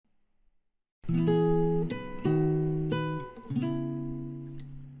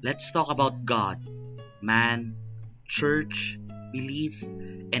Let's talk about God, man, church, belief,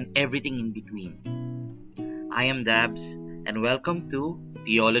 and everything in between. I am Dabs, and welcome to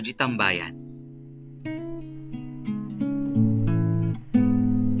Theology Tambayan.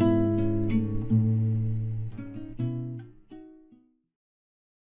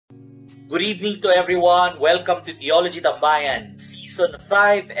 Good evening to everyone. Welcome to Theology Tambayan, Season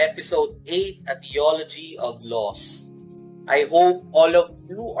 5, Episode 8, A Theology of Laws. I hope all of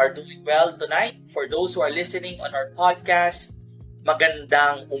you are doing well tonight. For those who are listening on our podcast,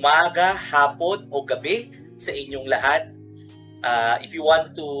 magandang umaga, hapon o gabi sa inyong lahat. If you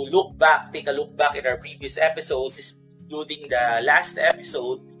want to take a look back in our previous episodes, including the last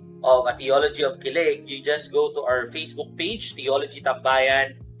episode of A Theology of Kilig, you just go to our Facebook page, Theology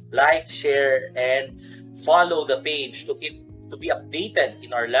Tambayan, like, share, and follow the page to be updated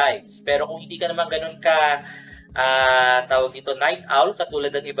in our lives. Pero kung hindi ka naman ganun ka tawag dito night owl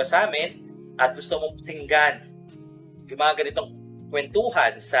katulad ng iba sa amin at gusto mong pakinggan yung mga ganitong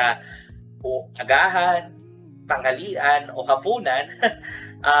kwentuhan sa agahan, tanghalian o hapunan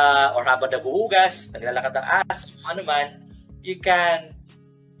or habang nabuhugas, naglalakad ng aso, ano man, you can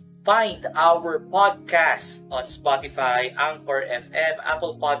find our podcast on Spotify, Anchor FM,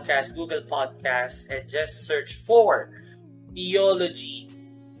 Apple Podcasts, Google Podcasts, and just search for Theology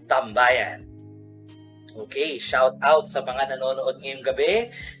Tambayan. Okay, shout out sa mga nanonood ngayong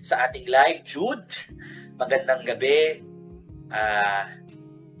gabi sa ating live. Jude, magandang gabi.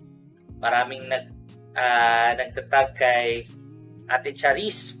 Maraming nagtatag kay Ate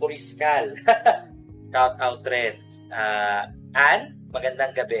Charis Furiscal. Shout out rin. Anne,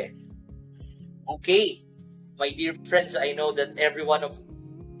 magandang gabi. Okay, my dear friends, I know that every one of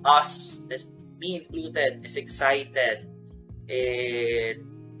us, me included, is excited and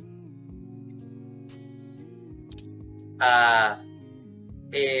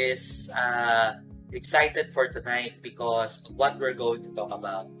excited for tonight because of what we're going to talk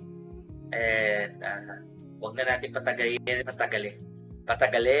about. And huwag na natin patagalin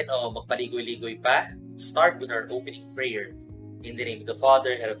o magpaligoy-ligoy pa. Start with our opening prayer. In the name of the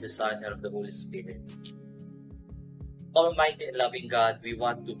Father, and of the Son, and of the Holy Spirit. Almighty and loving God, we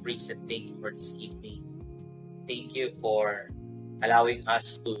want to praise and thank you for this evening. Thank you for allowing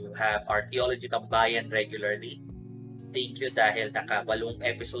us to have our Theology Tambayan regularly. Thank you dahil naka-8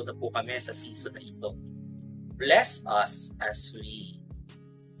 episode na po kami sa season na ito. Bless us as we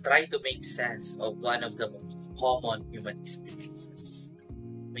try to make sense of one of the most common human experiences.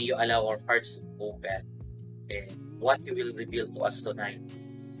 May you allow our hearts to open and what you will reveal to us tonight.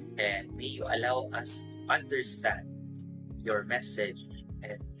 And may you allow us to understand your message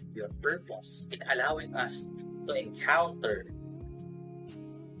and your purpose in allowing us to encounter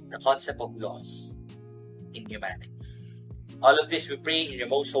the concept of loss in humanity. All of this we pray in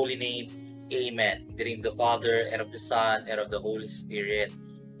your most holy name. Amen. In the name of the Father, and of the Son, and of the Holy Spirit.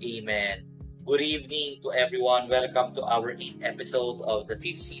 Amen. Good evening to everyone. Welcome to our 8th episode of the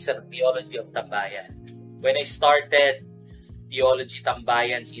 5th season of Theology of Tambayan. When I started Theology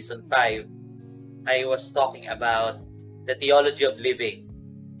Tambayan Season 5, I was talking about the theology of living.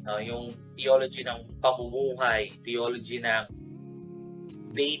 Yung theology ng pamumuhay, theology ng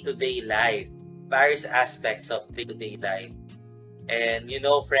day-to-day life, various aspects of day-to-day life. And you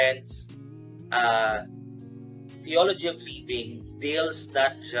know, friends, theology of living deals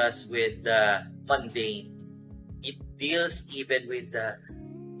not just with the mundane. It deals even with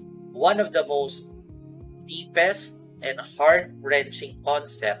one of the most deepest and heart-wrenching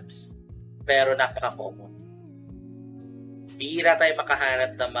concepts, pero napaka-common. Bihira tayo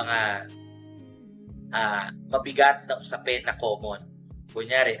makahanap ng mga mabigat na usapin na common.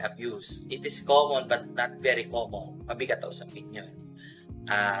 Kunyari, abuse. It is common but not very common. Mabigat na usapin yun.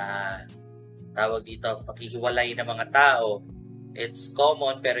 Tawag dito, paghihiwalay ng mga tao. It's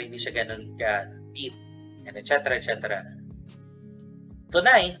common pero hindi siya ganun ka-deep. And etc. etc.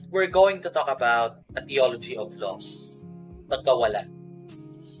 Tonight, we're going to talk about a theology of loss. Pagkawala.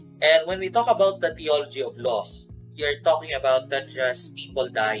 And when we talk about the theology of loss, you're talking about not just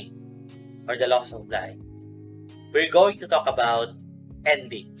people dying or the loss of life. We're going to talk about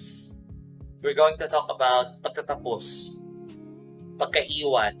endings. We're going to talk about pagtatapos,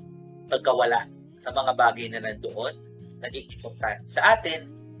 pagkaiwan, pagkawala sa mga bagay na nandoon, naging importante sa atin,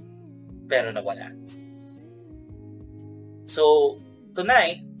 pero nawala. So,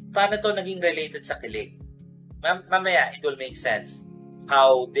 tonight, paano to naging related sa kilig? Mamaya, it will make sense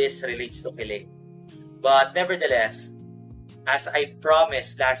how this relates to kilig. But nevertheless, as I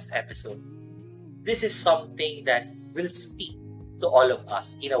promised last episode, this is something that will speak to all of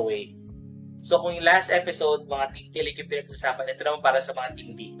us in a way. So kung yung last episode, mga team kilig yung pinag-usapan, ito naman para sa mga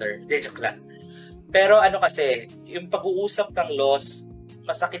team leader. Joke lang. Pero ano kasi, yung pag-uusap ng loss,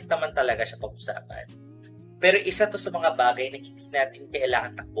 masakit naman talaga siya pag-usapan. Pero isa to sa mga bagay na hindi natin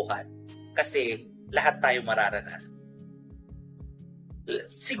kailangan takbuhan. Kasi lahat tayo mararanasan.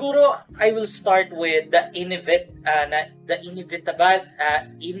 Siguro, I will start with the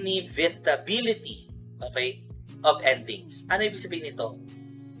inevitability, okay, of endings. Ano ibig sabihin nito?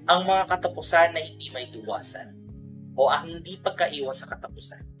 Ang mga katapusan na hindi may iwasan o ang hindi pagkaiwas sa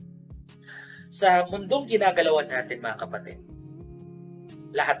katapusan. Sa mundong ginagalawan natin, mga kapatid,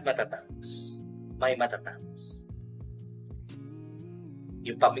 lahat matatapos. May matatapos.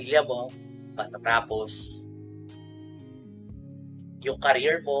 Yung pamilya mo, matatapos. Yung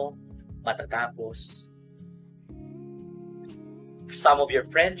career mo, matatapos. Some of your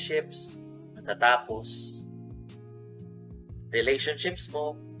friendships, matatapos. Relationships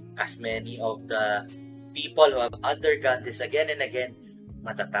mo, as many of the people who have undergone this again and again,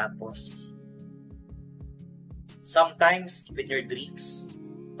 matatapos. Sometimes, even your dreams,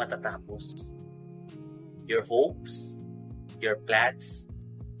 matatapos. Your hopes, your plans,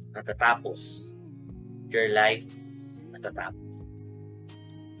 matatapos. Your life, matatapos.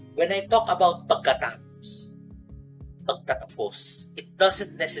 When I talk about pagkatapos, it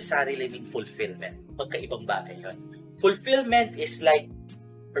doesn't necessarily mean fulfillment. Magkaibang bagay yun. Fulfillment is like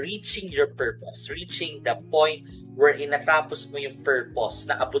reaching your purpose, reaching the point where natapos mo yung purpose,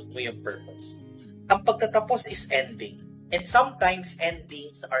 naabot mo yung purpose. Ang pagtatapos is ending. And sometimes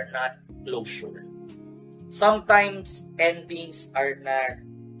endings are not closure. Sometimes endings are not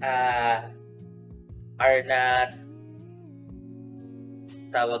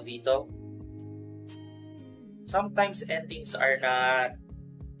tawag dito. Sometimes endings are not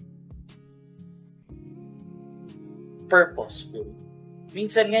purposeful.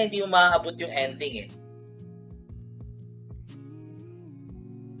 Minsan nga hindi mo maaabot yung ending eh.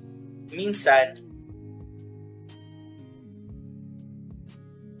 Minsan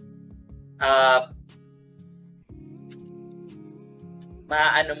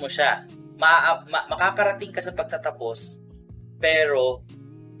maano mo siya, makakarating ka sa pagtatapos, pero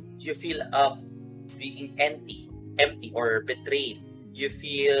you feel being empty or betrayed. You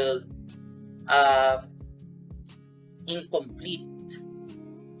feel incomplete.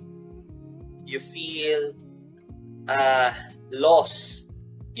 You feel lost.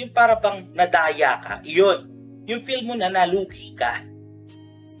 Yung para bang nadaya ka. Yun. Yung feel mo na nalugi ka.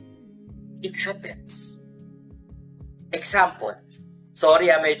 It happens. Example.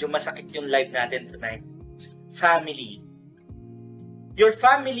 Sorry, medyo masakit yung live natin tonight. Family. Your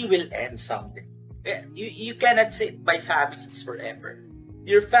family will end someday. You cannot say my family is forever.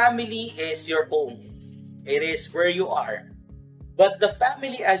 Your family is your home. It is where you are. But the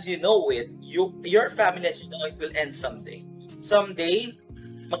family as you know it, your family as you know it will end someday. Someday,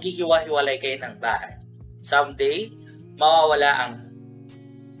 maghihiwa-hiwalay kayo ng bahay. Someday, mawawala ang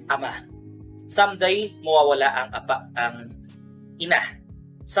ama. Someday, mawawala ang ina.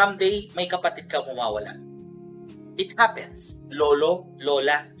 Someday, may kapatid ka mawawala. It happens. Lolo,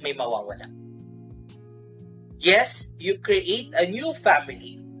 lola, may mawawala. Yes, you create a new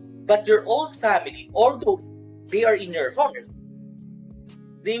family, but your old family, although they are in your heart,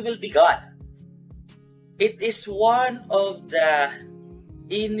 they will be gone. It is one of the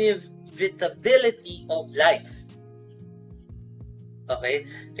inevitability of life. Okay?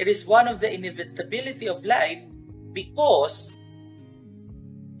 It is one of the inevitability of life because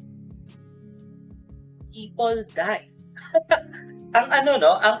people die.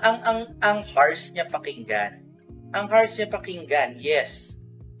 ang harsh niya pakinggan. Ang harsh niya pakinggan, yes.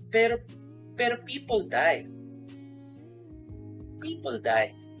 Pero people die. People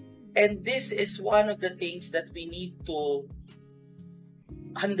die. And this is one of the things that we need to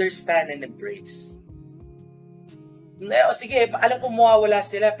understand and embrace. Sige, alam ko mawawala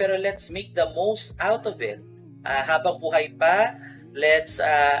sila, pero let's make the most out of it. Habang buhay pa, let's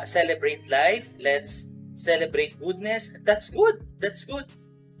celebrate life. Let's celebrate goodness. That's good. That's good.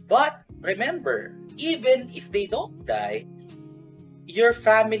 But remember, even if they don't die, your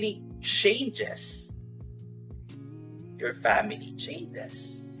family changes. Your family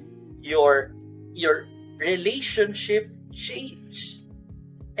changes. Your relationship change.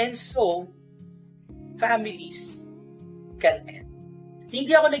 And so, families can end.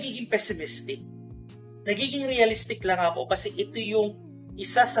 Hindi ako nagiging pessimistic. Nagiging realistic lang ako kasi ito yung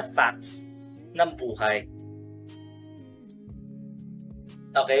isa sa facts ng buhay.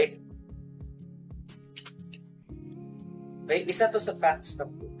 Okay? Okay, isa to sa facts ng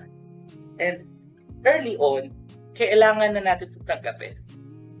buhay. And early on, kailangan na natin ito tanggapin.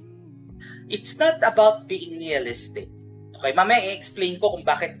 it's not about being realistic. Okay, mamaya i-explain ko kung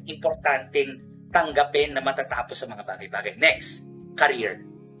bakit importanteng tanggapin na matatapos sa mga bagay-bagay. Next, career.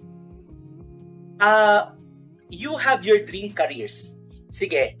 You have your dream careers.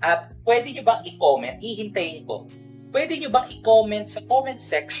 Sige, pwede nyo bang i-comment? Ihintayin ko. Pwede nyo bang i-comment sa comment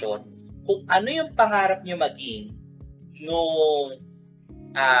section kung ano yung pangarap nyo maging nung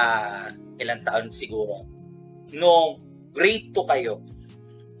ilang taon siguro? Nung grade 2 kayo.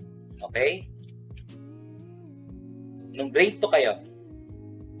 Okay? Nung grade 2 kayo.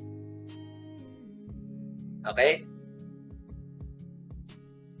 Okay?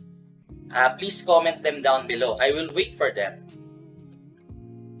 Please comment them down below. I will wait for them.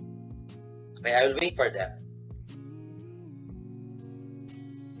 Okay, I will wait for them.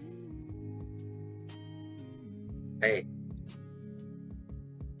 Okay.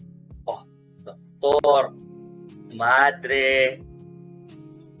 Oh, doktor, madre.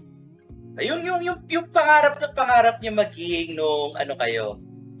 Yung pangarap niya maging nung ano kayo,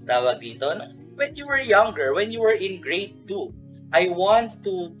 tawag dito, when you were younger, when you were in grade 2, I want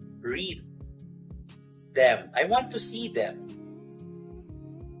to read them. I want to see them.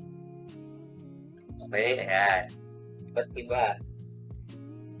 Okay, ayan. Iba't iba.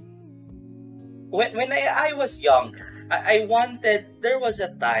 When I was younger, there was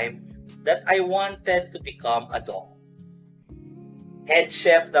a time that I wanted to become a dog. Head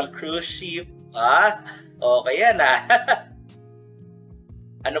chef ng cruise ship. Okay yan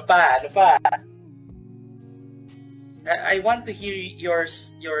Ano pa? I want to hear your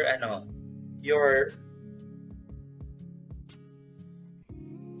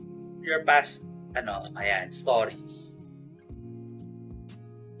past stories.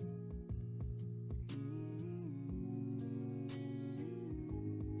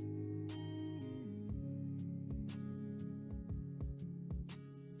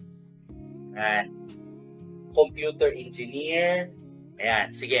 Ayan. Computer engineer. Ayan,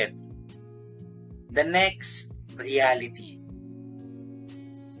 sige. The next reality.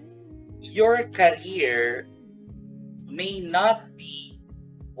 Your career may not be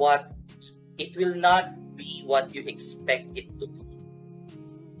it will not be what you expect it to be.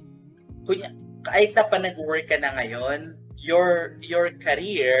 Kahit na pa nag-work ka na ngayon, your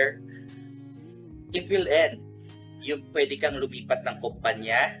career, it will end. Yung pwede kang lumipat ng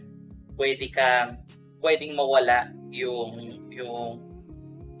kumpanya, pwedeng mawala yung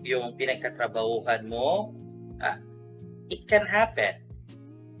pinagtatrabahuhan mo. It can happen.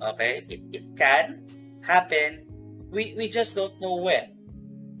 Okay? It can happen. We just don't know when.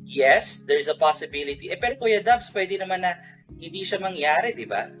 Yes, there's a possibility. Pero Kuya Dubs, pwede naman na hindi siya mangyari, di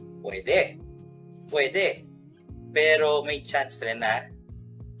ba? Pwede. Pero may chance rin na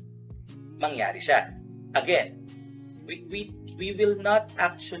mangyari siya. Again, we will not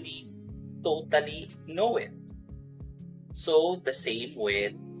actually totally know it. So the same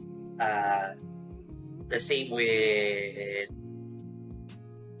with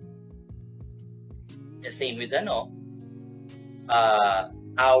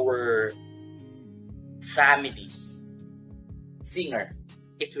our family's singer.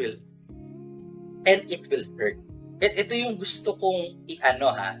 It will hurt. Ito yung gusto kong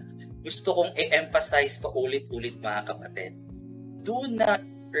gusto kong i-emphasize pa ulit-ulit, mga kapatid. Do not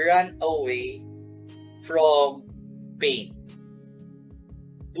run away from pain.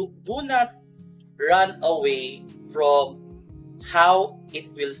 Do not run away from how it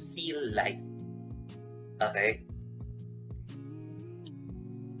will feel like. Okay?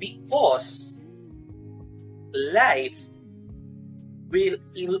 Because life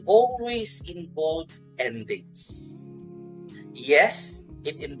will always involve endings. Yes,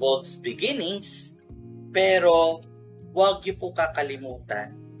 it involves beginnings, pero huwag niyo po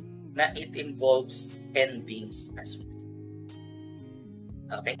kakalimutan na it involves endings as well.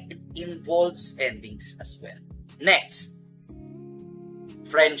 Okay? It involves endings as well. Next,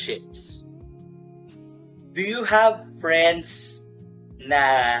 friendships. Do you have friends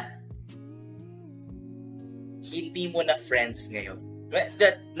na hindi mo na friends ngayon?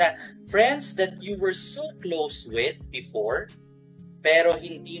 Friends that you were so close with before, pero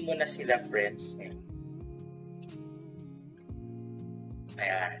hindi mo na sila friends ngayon.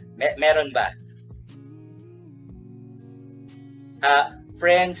 Ayan. Meron ba?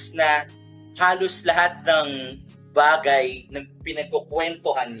 Friends na halos lahat ng bagay na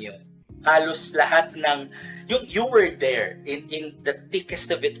pinagkukwentuhan nyo, halos lahat ng you were there in the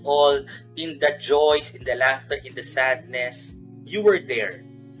thickest of it all, in the joys, in the laughter, in the sadness, you were there.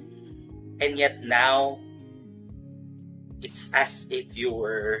 And yet now, it's as if you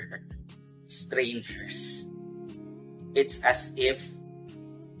were strangers. It's as if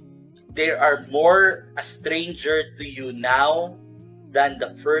they are more a stranger to you now than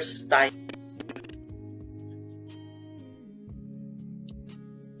the first time.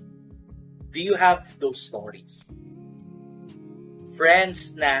 Do you have those stories?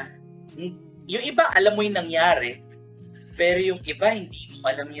 Friends na, yung iba alam mo yung nangyari, pero yung iba hindi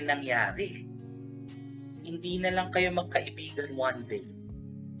mo alam yung nangyari. Hindi na lang kayo magkaibigan one day.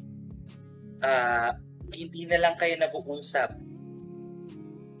 Hindi na lang kayo nag-uusap.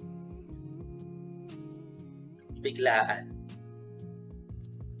 Biglaan.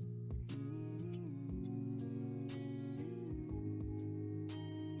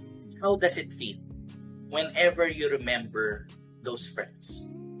 How does it feel whenever you remember those friends?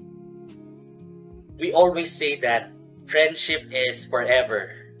 We always say that friendship is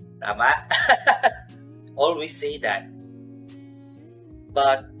forever. Tama? Always say that.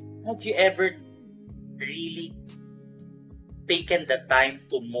 But have you ever really taken the time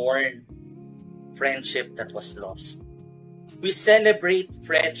to mourn friendship that was lost? We celebrate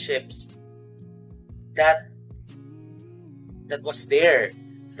friendships that was there,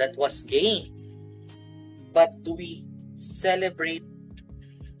 that was gained. But do we celebrate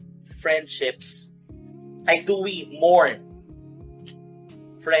friendships? Do we mourn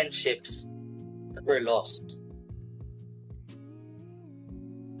friendships that were lost?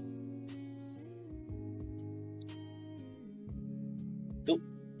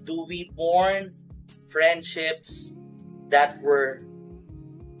 Do we mourn friendships that were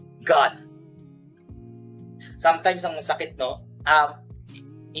gone? Sometimes ang masakit, no?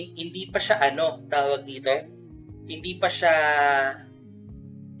 Hindi pa siya tawag dito? Hindi pa siya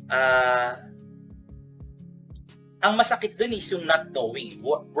ang masakit dun is yung not knowing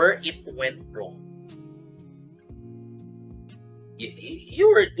where it went wrong. You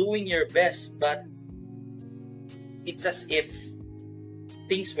were doing your best, but it's as if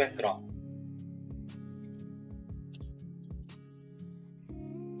things went wrong.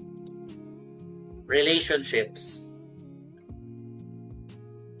 Relationships.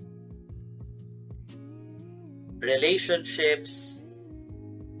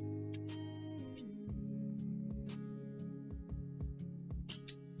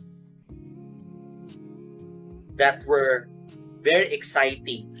 That were very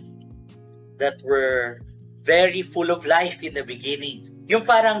exciting, that were very full of life in the beginning. Yung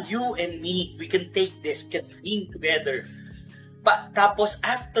parang you and me, we can take this, we can be together. Tapos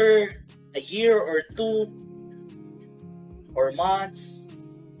after a year or two or months,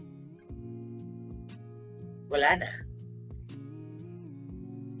 wala na.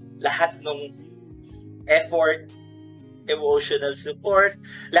 Lahat ng effort, emotional support,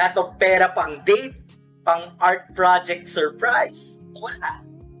 lahat ng pera pang date, pang art project surprise, wala.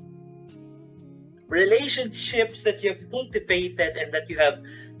 Relationships that you have cultivated and that you have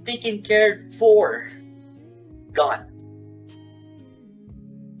taken care for, gone.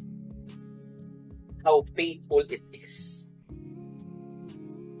 How painful it is.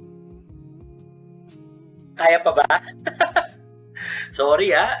 Kaya pa ba? Sorry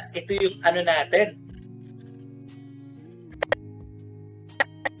ito yung natin.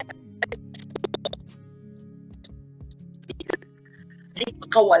 Hindi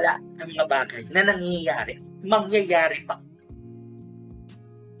makawala ng mga bagay na mangyayari pa.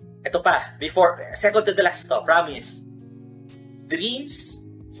 Ito pa, second to the last to, promise. Dreams,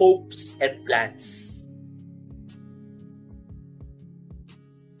 hopes, and plans.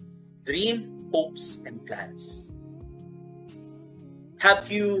 Dream, hopes, and plans.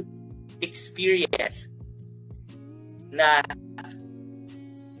 Have you experienced na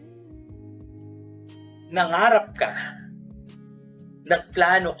nangarap ka,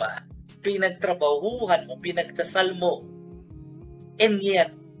 nagplano ka, pinagtrabahuhan mo, pinagdasal mo, and yet,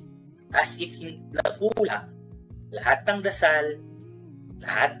 as if nakulang, lahat ng dasal,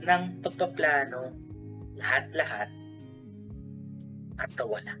 lahat ng pagpaplano, lahat, at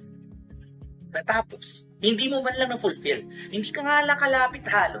nawala. Natapos. Hindi mo man lang na-fulfill. Hindi ka nga nakalapit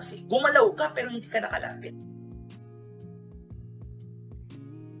halos Gumalaw ka pero hindi ka nakalapit.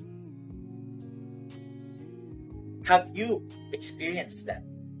 Have you experienced that?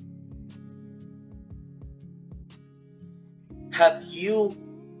 Have you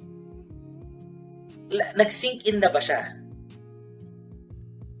nag-sink in na ba siya?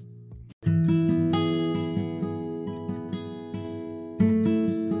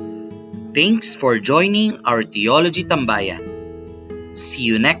 Thanks for joining our Theology Tambayan. See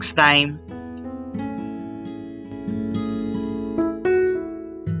you next time.